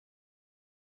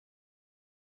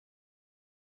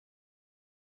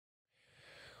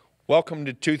Welcome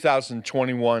to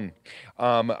 2021.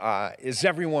 Is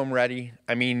everyone ready?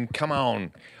 I mean, come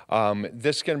on.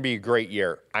 This is going to be a great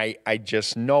year. I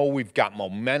just know we've got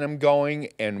momentum going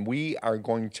and we are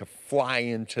going to fly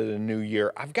into the new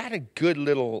year. I've got a good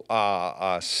little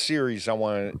series I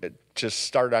want to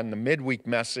start on the midweek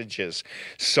messages.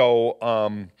 So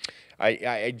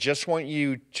I just want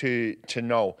you to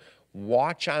know,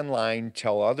 watch online,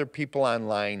 tell other people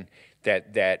online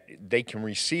that they can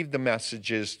receive the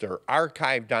messages. They're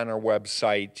archived on our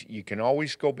website. You can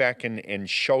always go back and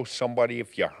show somebody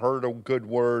if you heard a good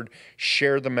word,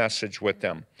 share the message with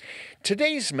them.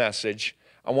 Today's message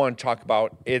I want to talk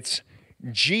about, it's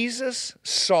Jesus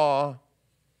saw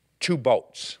two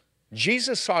boats.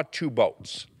 Jesus saw two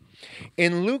boats.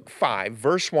 In Luke 5,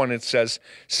 verse 1, it says,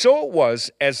 "So it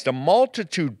was, as the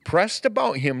multitude pressed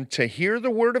about him to hear the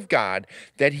word of God,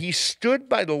 that he stood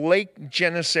by the lake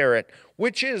Gennesaret,"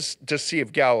 which is the Sea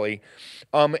of Galilee,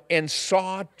 "and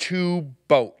saw two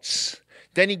boats.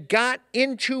 Then he got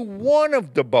into one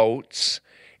of the boats,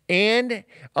 and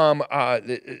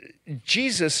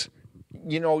Jesus,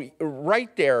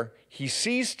 right there, he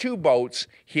sees two boats,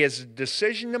 he has a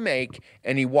decision to make,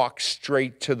 and he walks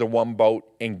straight to the one boat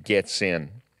and gets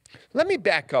in. Let me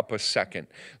back up a second.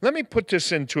 Let me put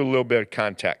this into a little bit of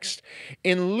context.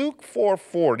 In Luke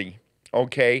 4:40,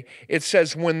 it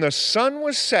says, "When the sun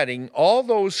was setting, all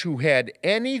those who had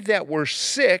any that were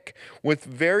sick with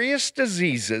various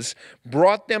diseases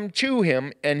brought them to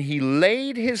him, and he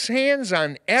laid his hands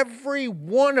on every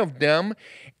one of them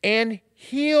and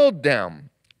healed them.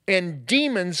 And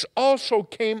demons also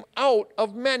came out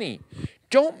of many."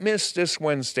 Don't miss this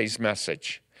Wednesday's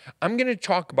message. I'm going to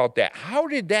talk about that. How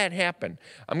did that happen?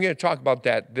 I'm going to talk about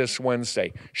that this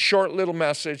Wednesday. Short little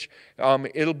message.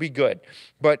 It'll be good.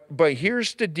 But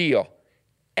here's the deal.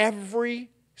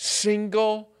 Every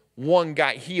single one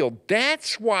got healed.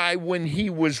 That's why when he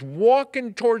was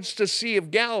walking towards the Sea of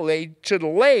Galilee to the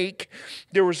lake,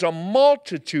 there was a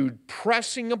multitude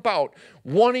pressing about,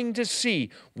 wanting to see,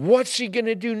 what's he going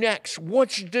to do next?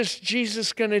 What's this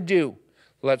Jesus going to do?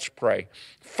 Let's pray.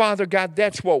 Father God,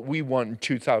 that's what we want in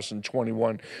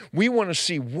 2021. We want to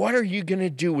see, what are you going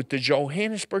to do with the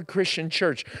Johannesburg Christian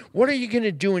Church? What are you going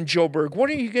to do in Joburg?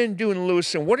 What are you going to do in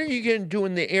Lewiston? What are you going to do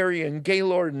in the area in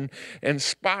Gaylord and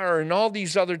Spar and all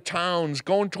these other towns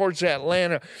going towards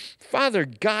Atlanta? Father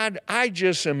God, I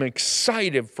just am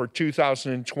excited for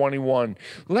 2021.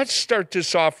 Let's start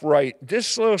this off right.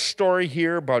 This little story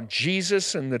here about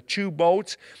Jesus and the two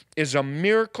boats is a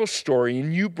miracle story,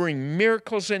 and you bring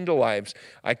miracles into lives.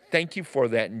 I thank you for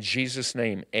that in Jesus'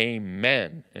 name.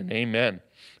 Amen and amen.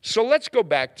 So let's go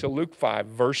back to Luke 5,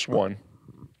 verse 1.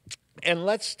 And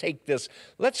let's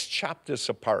chop this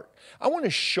apart. I want to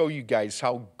show you guys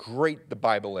how great the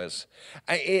Bible is.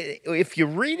 If you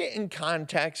read it in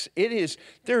context,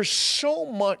 there's so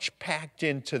much packed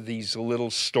into these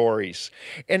little stories.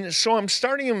 And so I'm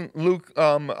starting in Luke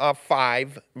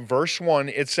 5, verse 1.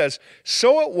 It says,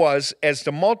 "So it was, as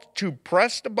the multitude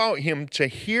pressed about him to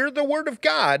hear the word of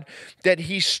God, that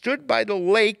he stood by the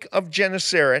lake of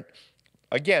Gennesaret,"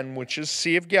 again, which is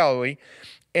Sea of Galilee.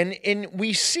 And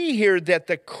we see here that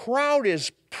the crowd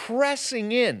is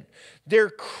pressing in. They're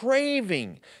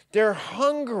craving, they're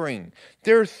hungering,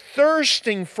 they're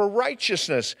thirsting for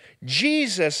righteousness.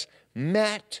 Jesus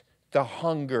met the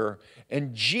hunger,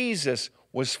 and Jesus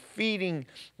was feeding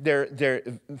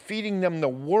them the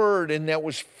word, and that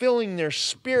was filling their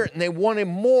spirit, and they wanted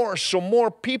more, so more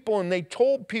people, and they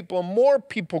told people, and more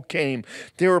people came.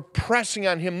 They were pressing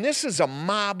on him. This is a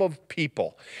mob of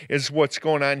people, is what's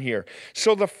going on here.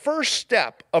 So the first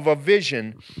step of a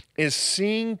vision is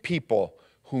seeing people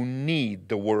who need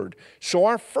the word. So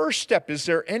our first step, is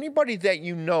there anybody that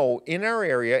you know in our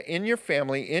area, in your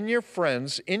family, in your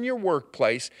friends, in your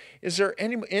workplace, is there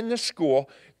any in the school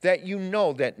that you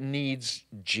know that needs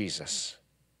Jesus?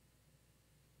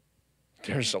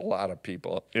 There's a lot of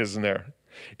people, isn't there?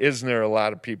 Isn't there a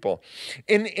lot of people?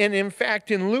 And in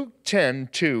fact, in Luke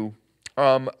 10:2,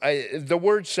 the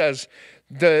word says,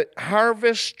 "The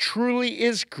harvest truly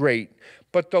is great,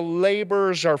 but the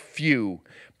laborers are few.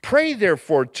 Pray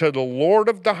therefore to the Lord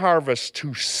of the harvest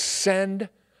to send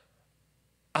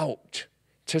us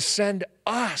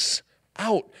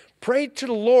out." Pray to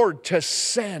the Lord to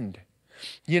send.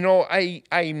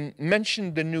 I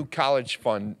mentioned the new college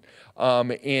fund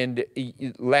and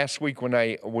last week when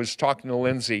I was talking to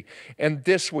Lindsay, and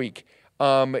this week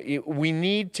we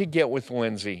need to get with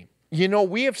Lindsay.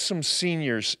 We have some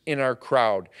seniors in our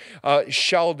crowd,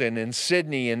 Sheldon and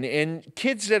Sydney, and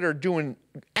kids that are doing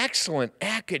excellent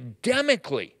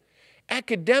academically.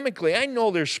 academically. I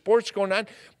know there's sports going on,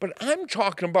 but I'm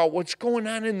talking about what's going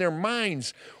on in their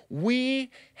minds. We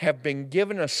have been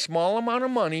given a small amount of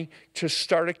money to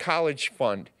start a college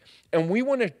fund, and we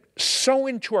want to sow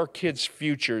into our kids'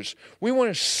 futures. We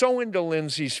want to sow into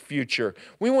Lindsay's future.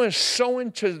 We want to sow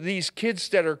into these kids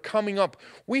that are coming up.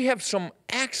 We have some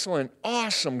excellent,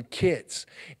 awesome kids.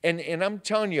 And I'm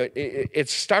telling you, it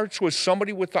starts with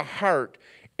somebody with a heart.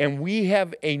 And we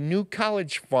have a new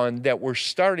college fund that we're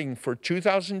starting for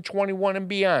 2021 and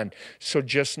beyond. So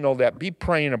just know that. Be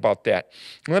praying about that.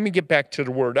 Let me get back to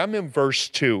the word. I'm in verse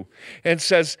 2. And it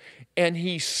says, and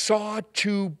he saw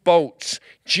two boats.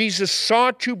 Jesus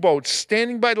saw two boats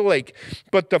standing by the lake,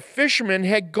 but the fishermen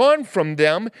had gone from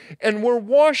them and were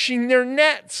washing their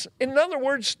nets. In other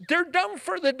words, they're done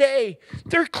for the day.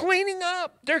 They're cleaning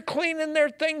up. They're cleaning their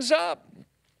things up.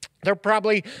 They're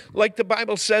probably, like the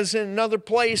Bible says in another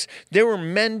place, they were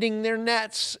mending their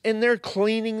nets and they're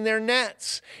cleaning their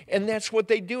nets. And that's what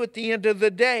they do at the end of the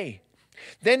day.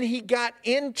 Then he got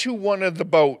into one of the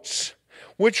boats,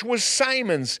 which was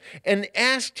Simon's, and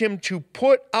asked him to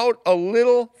put out a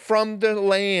little from the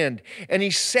land. And he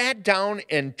sat down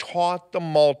and taught the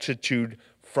multitude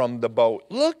from the boat.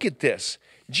 Look at this.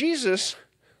 Jesus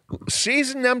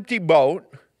sees an empty boat,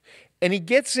 and he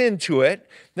gets into it.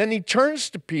 Then he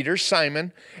turns to Peter,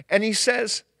 Simon, and he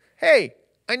says, hey,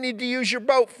 I need to use your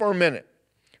boat for a minute.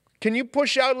 Can you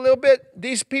push out a little bit?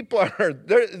 These people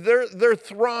they're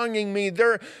thronging me.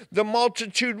 The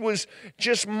multitude was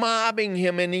just mobbing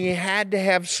him, and he had to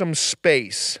have some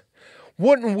space.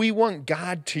 Wouldn't we want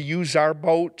God to use our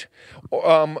boat,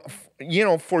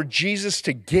 for Jesus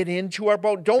to get into our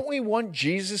boat? Don't we want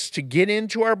Jesus to get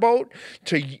into our boat?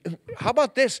 How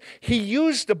about this? He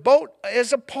used the boat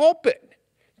as a pulpit.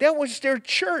 That was their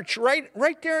church right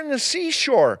there in the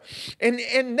seashore. And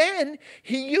then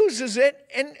he uses it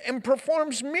and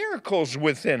performs miracles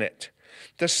within it.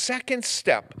 The second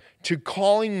step to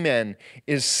calling men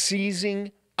is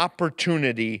seizing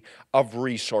opportunity of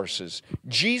resources.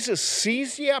 Jesus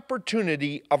sees the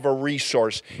opportunity of a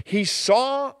resource. He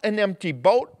saw an empty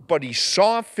boat, but he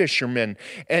saw a fisherman,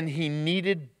 and he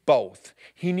needed both.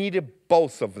 He needed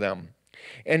both of them.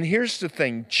 And here's the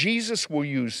thing, Jesus will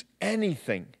use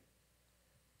anything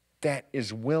that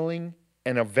is willing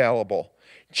and available.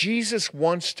 Jesus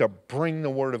wants to bring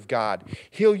the Word of God.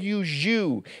 He'll use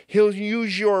you. He'll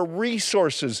use your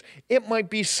resources. It might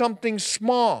be something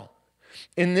small.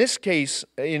 In this case,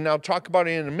 and I'll talk about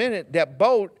it in a minute, that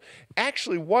boat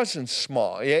actually wasn't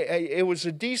small. It was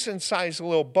a decent-sized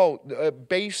little boat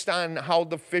based on how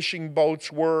the fishing boats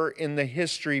were in the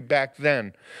history back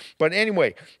then. But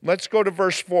anyway, let's go to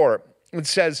verse 4. It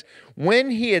says,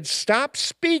 when he had stopped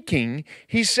speaking,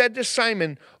 he said to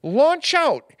Simon, launch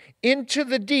out into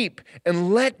the deep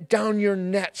and let down your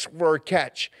nets for a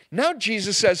catch. Now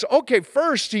Jesus says, okay,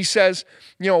 first he says,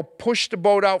 push the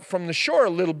boat out from the shore a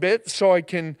little bit so I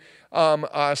can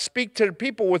speak to the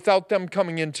people without them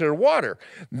coming into the water.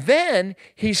 Then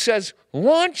he says,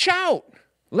 launch out.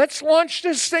 Let's launch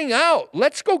this thing out.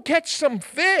 Let's go catch some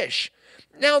fish.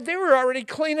 Now they were already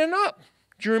cleaning up.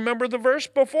 Do you remember the verse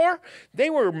before? They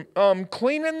were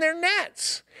cleaning their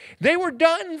nets. They were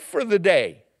done for the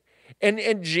day.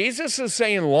 And Jesus is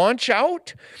saying, launch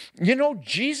out.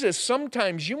 Jesus,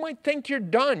 sometimes you might think you're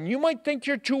done. You might think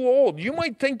you're too old. You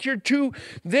might think you're too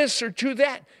this or too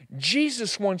that.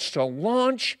 Jesus wants to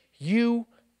launch you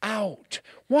out.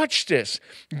 Watch this.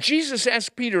 Jesus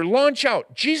asked Peter, launch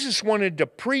out. Jesus wanted to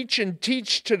preach and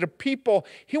teach to the people.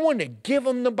 He wanted to give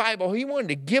them the Bible. He wanted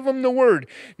to give them the Word.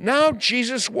 Now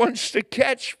Jesus wants to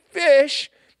catch fish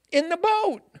in the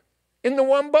boat, in the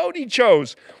one boat he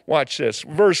chose. Watch this.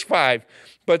 Verse 5.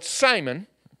 But Simon,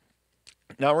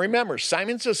 now remember,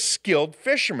 Simon's a skilled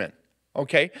fisherman.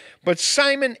 Okay? But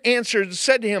Simon answered and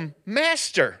said to him,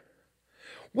 Master,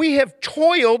 we have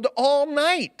toiled all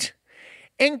night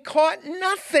and caught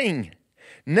nothing.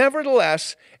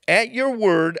 Nevertheless, at your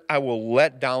word, I will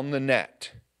let down the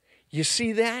net. You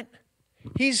see that?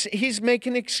 He's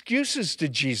making excuses to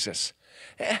Jesus.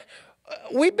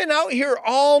 We've been out here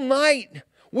all night.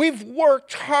 We've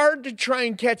worked hard to try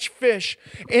and catch fish.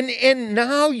 And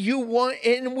now you want,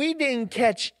 and we didn't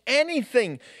catch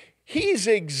anything. He's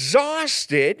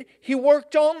exhausted. He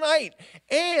worked all night.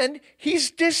 And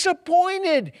he's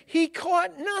disappointed. He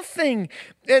caught nothing.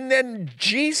 And then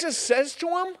Jesus says to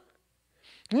him,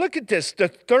 look at this. The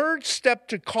third step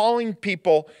to calling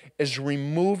people is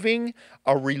removing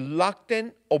a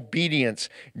reluctant obedience.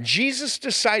 Jesus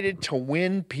decided to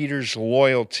win Peter's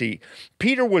loyalty.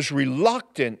 Peter was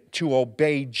reluctant to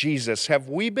obey Jesus. Have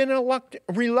we been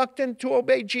reluctant to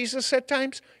obey Jesus at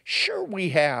times? Sure we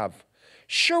have.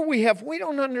 Sure we have. We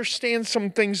don't understand some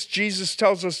things Jesus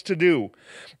tells us to do.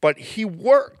 But he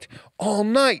worked all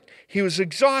night. He was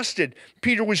exhausted.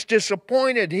 Peter was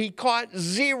disappointed. He caught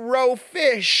 0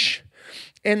 fish.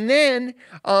 And then,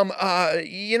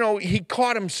 he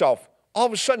caught himself. All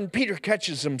of a sudden, Peter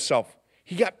catches himself.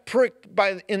 He got pricked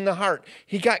in the heart.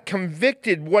 He got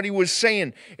convicted what he was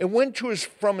saying. It went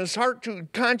from his heart to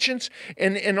conscience,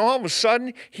 and all of a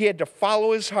sudden, he had to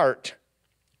follow his heart,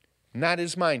 not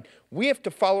his mind. We have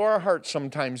to follow our heart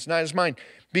sometimes, not his mind.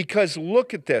 Because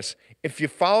look at this. If you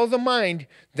follow the mind,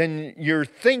 then you're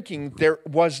thinking there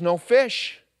was no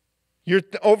fish. You're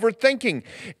overthinking.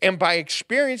 And by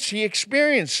experience, he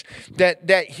experienced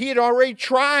that he had already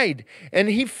tried and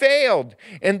he failed.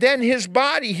 And then his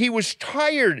body, he was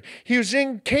tired. He was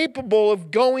incapable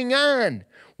of going on.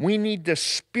 We need the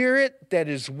spirit that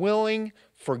is willing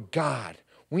for God.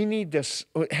 We need to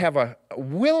have a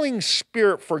willing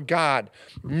spirit for God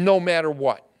no matter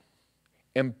what.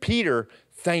 And Peter,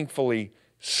 thankfully,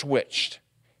 switched.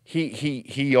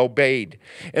 He obeyed.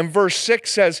 And verse 6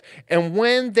 says, and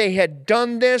when they had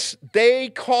done this, they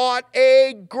caught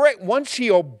once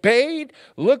he obeyed,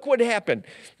 look what happened.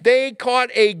 They caught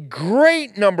a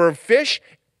great number of fish,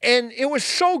 and it was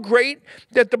so great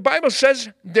that the Bible says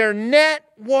their net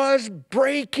was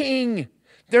breaking.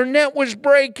 Their net was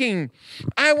breaking.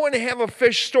 I want to have a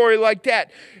fish story like that.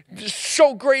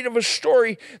 So great of a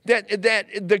story that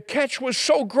the catch was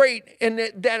so great and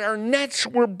that our nets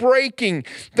were breaking.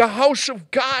 The house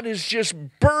of God is just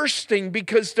bursting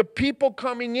because the people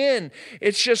coming in,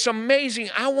 it's just amazing.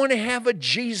 I want to have a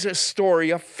Jesus story,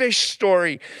 a fish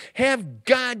story. Have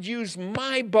God use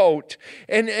my boat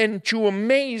and to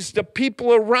amaze the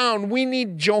people around. We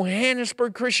need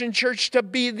Johannesburg Christian Church to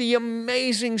be the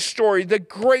amazing story, the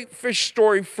great fish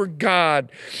story for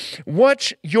God.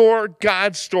 What's your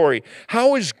God story?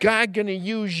 How is God going to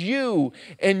use you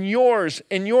and yours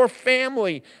and your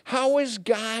family? How is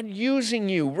God using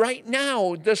you right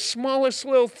now? The smallest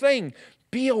little thing.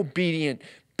 Be obedient.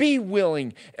 Be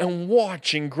willing and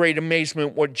watch in great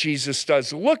amazement what Jesus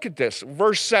does. Look at this.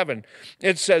 Verse 7.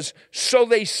 It says, so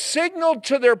they signaled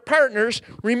to their partners.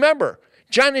 Remember,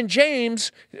 John and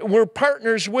James were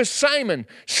partners with Simon.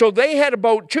 So they had a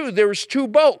boat too. There was 2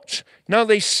 boats. Now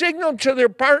they signaled to their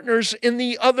partners in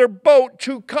the other boat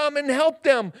to come and help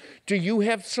them. Do you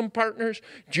have some partners?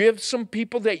 Do you have some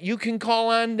people that you can call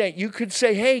on that you could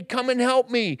say, hey, come and help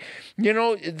me? You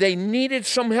know, they needed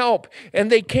some help. And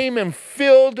they came and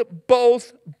filled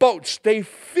both boats. They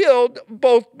filled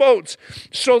both boats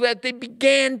so that they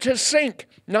began to sink.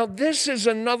 Now this is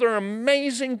another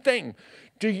amazing thing.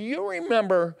 Do you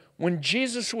remember when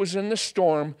Jesus was in the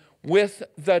storm with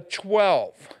the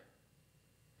 12?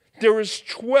 There was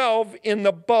 12 in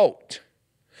the boat.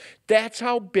 That's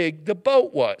how big the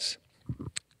boat was.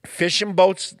 Fishing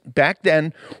boats back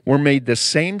then were made the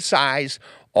same size.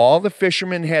 All the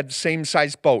fishermen had the same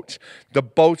size boats. The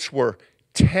boats were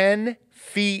 10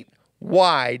 feet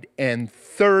wide and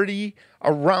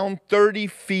around 30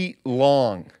 feet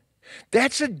long.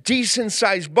 That's a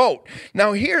decent-sized boat.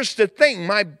 Now, here's the thing.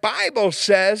 My Bible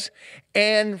says,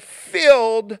 and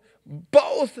filled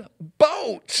both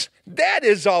boats. That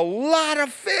is a lot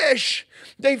of fish.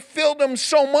 They filled them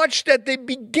so much that they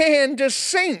began to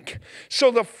sink. So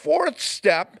the 4th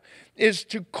step is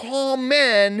to call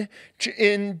men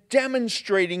in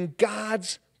demonstrating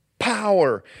God's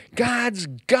power, God's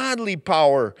godly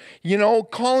power. You know,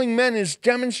 calling men is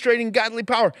demonstrating godly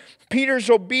power. Peter's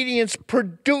obedience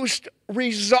produced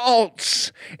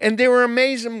results, and they were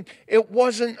amazing. It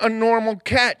wasn't a normal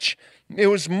catch. It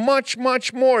was much,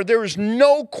 much more. There was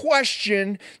no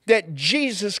question that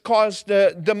Jesus caused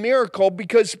the miracle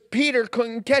because Peter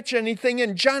couldn't catch anything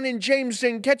and John and James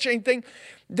didn't catch anything.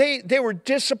 They were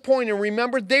disappointed.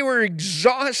 Remember, they were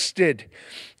exhausted.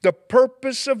 The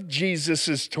purpose of Jesus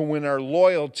is to win our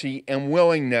loyalty and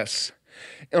willingness.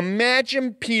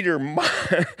 Imagine Peter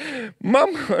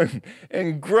mumbling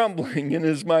and grumbling in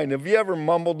his mind. Have you ever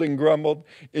mumbled and grumbled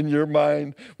in your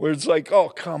mind where it's like, oh,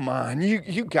 come on,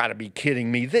 you got to be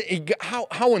kidding me.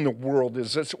 How in the world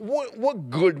is this? What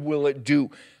good will it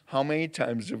do? How many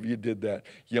times have you did that?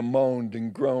 You moaned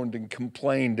and groaned and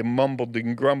complained and mumbled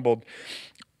and grumbled.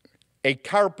 A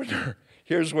carpenter,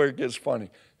 here's where it gets funny.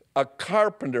 A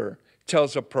carpenter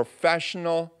tells a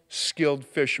professional, skilled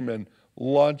fisherman,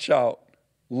 launch out.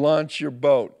 Launch your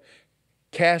boat,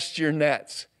 cast your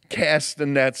nets, cast the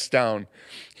nets down.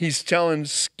 He's telling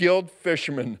skilled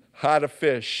fishermen how to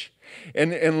fish.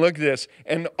 And look at this.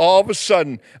 And all of a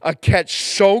sudden, a catch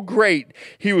so great,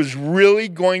 he was really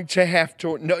going to have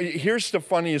to. No, here's the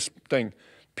funniest thing.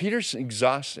 Peter's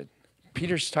exhausted.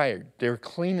 Peter's tired. They're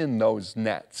cleaning those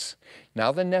nets.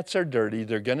 Now the nets are dirty.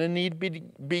 They're going to need to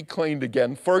be cleaned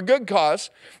again for a good cause,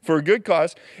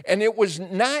 And it was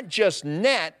not just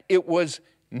net, it was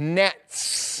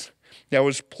nets. That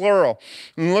was plural.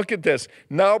 And look at this.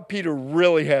 Now Peter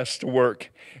really has to work.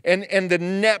 And the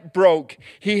net broke.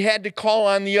 He had to call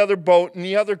on the other boat and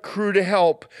the other crew to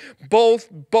help. Both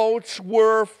boats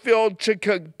were filled to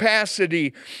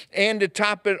capacity. And to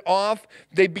top it off,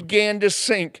 they began to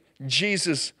sink.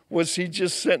 Jesus, was he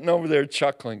just sitting over there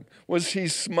chuckling? Was he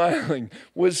smiling?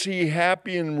 Was he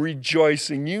happy and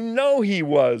rejoicing? You know he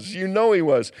was.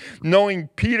 Knowing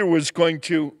Peter was going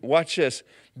to, watch this,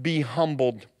 be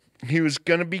humbled. He was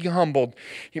going to be humbled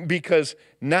because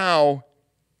now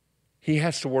he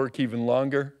has to work even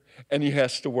longer and he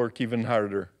has to work even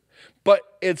harder. But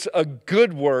it's a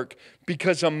good work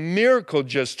because a miracle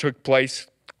just took place.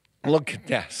 Look at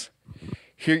this.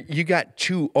 Here you got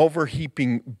two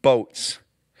overheaping boats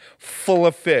full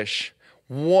of fish.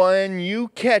 When you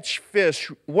catch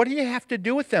fish, what do you have to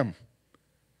do with them?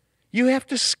 You have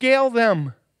to scale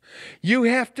them. You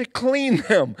have to clean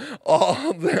them.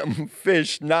 All them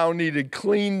fish now needed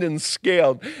cleaned and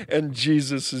scaled. And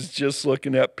Jesus is just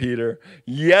looking at Peter.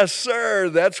 Yes, sir.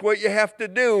 That's what you have to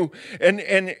do.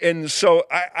 And so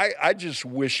I just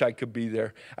wish I could be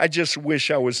there. I just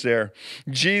wish I was there.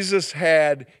 Jesus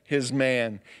had his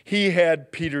man. He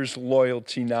had Peter's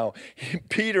loyalty now.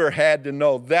 Peter had to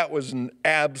know that was an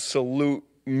absolute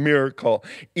miracle,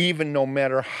 even no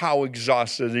matter how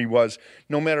exhausted he was,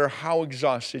 no matter how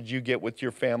exhausted you get with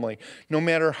your family, no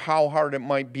matter how hard it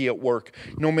might be at work,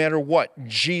 no matter what,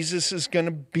 Jesus is going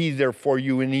to be there for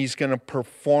you and he's going to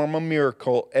perform a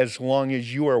miracle as long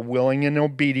as you are willing and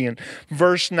obedient.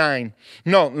 Verse 9.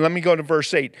 No, let me go to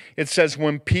verse 8. It says,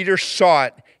 when Peter saw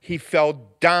it, he fell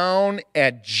down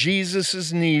at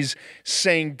Jesus' knees,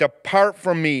 saying, depart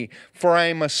from me, for I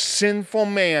am a sinful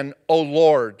man, O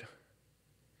Lord.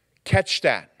 Catch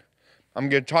that. I'm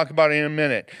going to talk about it in a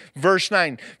minute. Verse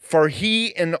 9, for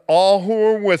he and all who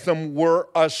were with him were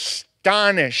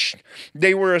astonished.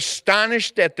 They were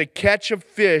astonished at the catch of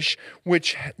fish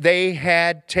which they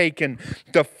had taken.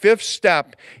 The fifth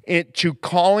step to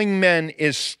calling men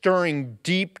is stirring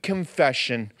deep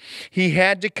confession. He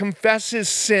had to confess his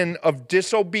sin of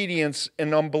disobedience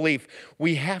and unbelief.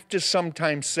 We have to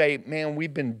sometimes say, man,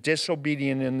 we've been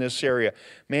disobedient in this area.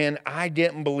 Man, I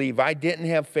didn't believe. I didn't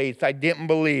have faith. I didn't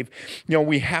believe. You know,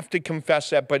 we have to confess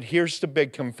that. But here's the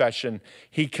big confession.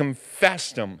 He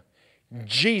confessed him,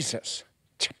 Jesus,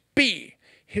 to be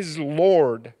his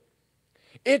Lord.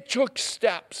 It took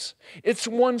steps. It's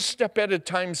one step at a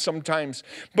time sometimes.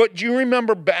 But do you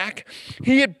remember back?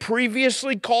 He had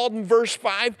previously called in verse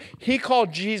 5, he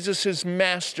called Jesus his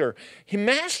master.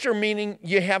 Master meaning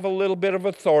you have a little bit of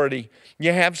authority.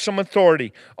 You have some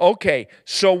authority. Okay,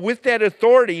 so with that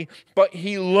authority, but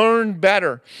he learned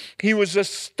better. He was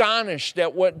astonished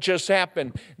at what just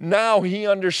happened. Now he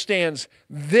understands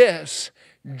this.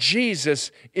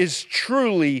 Jesus is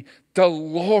truly the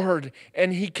Lord,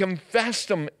 and he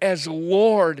confessed him as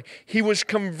Lord. He was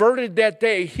converted that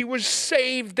day. He was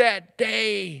saved that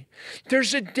day.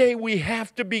 There's a day we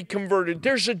have to be converted.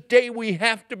 There's a day we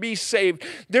have to be saved.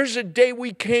 There's a day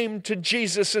we came to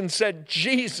Jesus and said,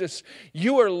 Jesus,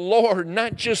 you are Lord,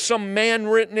 not just some man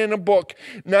written in a book,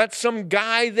 not some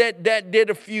guy that did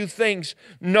a few things.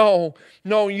 No,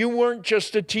 you weren't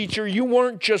just a teacher. You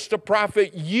weren't just a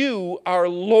prophet. You are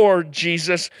Lord,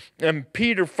 Jesus. And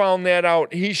Peter found that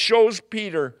out. He shows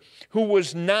Peter, who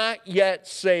was not yet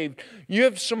saved. You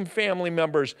have some family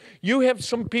members. You have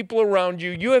some people around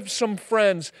you. You have some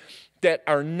friends that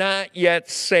are not yet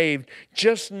saved.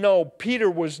 Just know Peter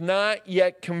was not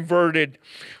yet converted.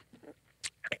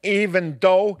 Even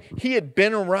though he had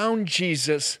been around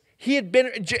Jesus.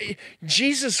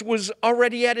 Jesus was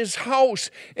already at his house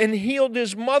and healed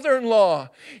his mother-in-law.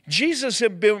 Jesus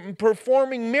had been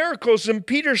performing miracles, and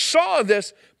Peter saw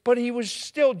this, but he was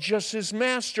still just his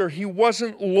master. He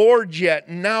wasn't Lord yet.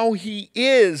 Now he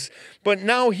is. But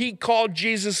now he called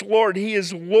Jesus Lord. He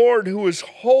is Lord who is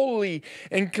holy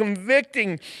and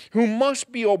convicting, who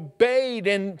must be obeyed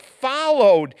and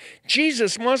followed.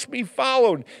 Jesus must be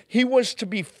followed. He was to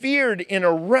be feared in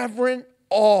a reverent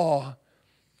awe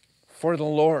for the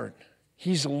Lord.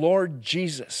 He's Lord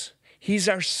Jesus. He's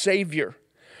our Savior.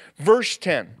 Verse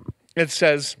 10, it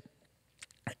says,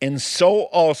 and so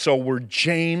also were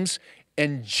James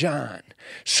and John.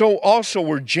 So also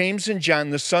were James and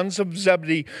John, the sons of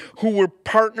Zebedee, who were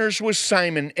partners with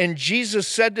Simon. And Jesus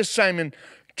said to Simon,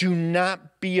 do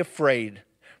not be afraid.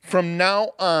 From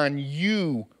now on,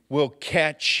 you will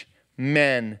catch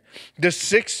men. The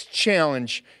sixth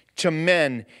challenge to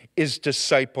men is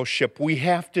discipleship. We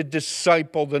have to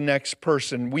disciple the next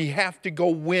person. We have to go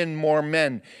win more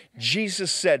men.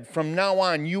 Jesus said, from now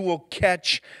on, you will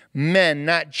catch men,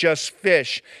 not just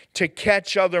fish, to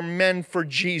catch other men for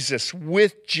Jesus,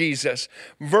 with Jesus.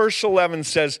 Verse 11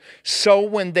 says, so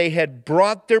when they had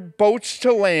brought their boats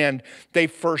to land, they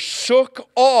forsook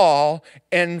all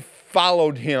and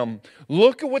followed him.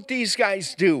 Look at what these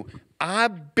guys do.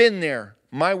 I've been there.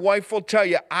 My wife will tell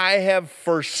you, I have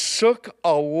forsook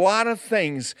a lot of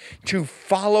things to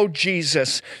follow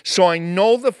Jesus. So I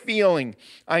know the feeling.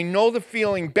 I know the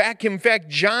feeling. Back, in fact,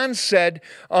 John said,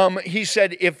 he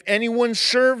said, if anyone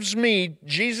serves me,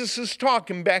 Jesus is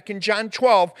talking back in John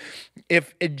 12,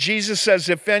 Jesus says,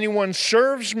 if anyone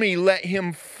serves me, let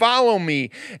him follow me.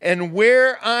 And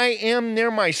where I am,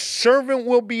 there my servant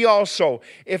will be also.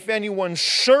 If anyone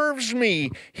serves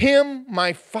me, him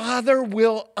my Father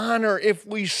will honor. If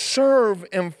we serve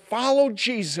and follow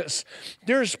Jesus,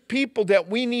 there's people that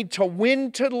we need to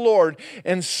win to the Lord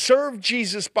and serve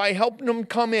Jesus by helping them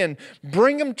come in,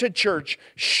 bring them to church,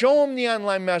 show them the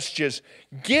online messages,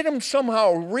 get them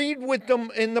somehow, read with them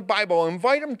in the Bible,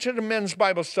 invite them to the men's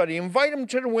Bible study, invite them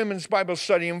to the women's Bible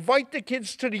study, invite the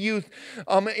kids to the youth,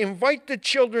 invite the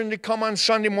children to come on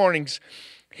Sunday mornings.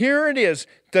 Here it is,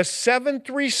 the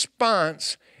seventh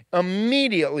response.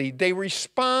 Immediately, they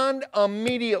respond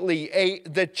immediately.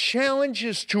 The challenge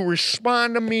is to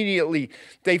respond immediately.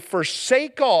 They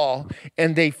forsake all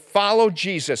and they follow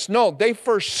Jesus. No, they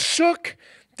forsook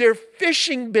their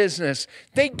fishing business.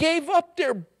 They gave up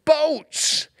their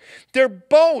boats. Their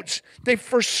boats. They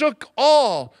forsook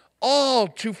all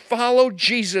to follow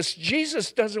Jesus.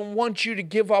 Jesus doesn't want you to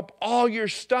give up all your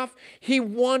stuff. He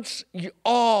wants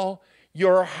all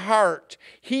your heart.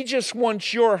 He just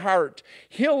wants your heart.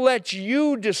 He'll let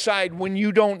you decide when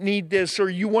you don't need this, or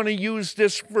you want to use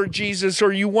this for Jesus,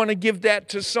 or you want to give that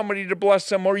to somebody to bless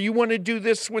them, or you want to do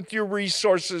this with your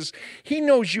resources. He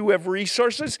knows you have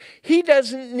resources. He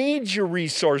doesn't need your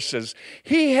resources.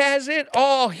 He has it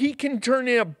all. He can turn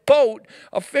in a boat,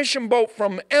 a fishing boat,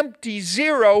 from empty,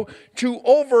 zero, to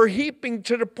overheaping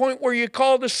to the point where you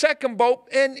call the second boat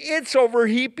and it's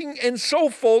overheaping and so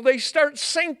full they start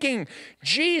sinking.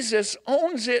 Jesus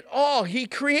owns it all. He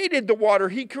created the water.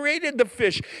 He created the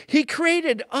fish. He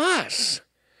created us.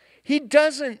 He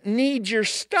doesn't need your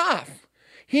stuff.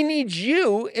 He needs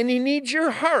you and he needs your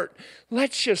heart.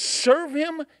 Let's just serve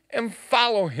him and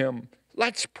follow him.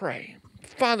 Let's pray.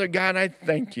 Father God, I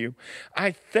thank you.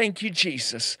 I thank you,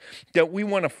 Jesus, that we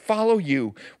want to follow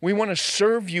you. We want to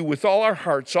serve you with all our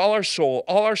hearts, all our soul,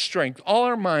 all our strength, all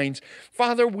our minds.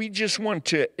 Father, we just want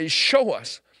to show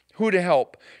us who to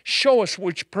help. Show us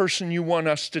which person you want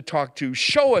us to talk to.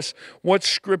 Show us what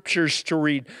scriptures to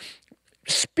read.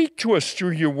 Speak to us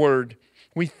through your word.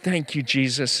 We thank you,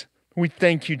 Jesus. We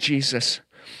thank you, Jesus.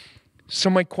 So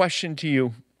my question to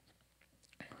you,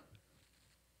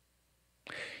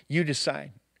 you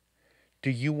decide. Do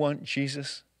you want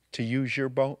Jesus to use your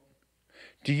boat?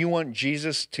 Do you want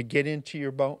Jesus to get into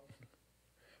your boat?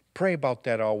 Pray about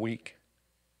that all week.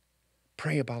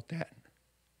 Pray about that.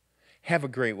 Have a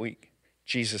great week. In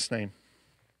Jesus' name.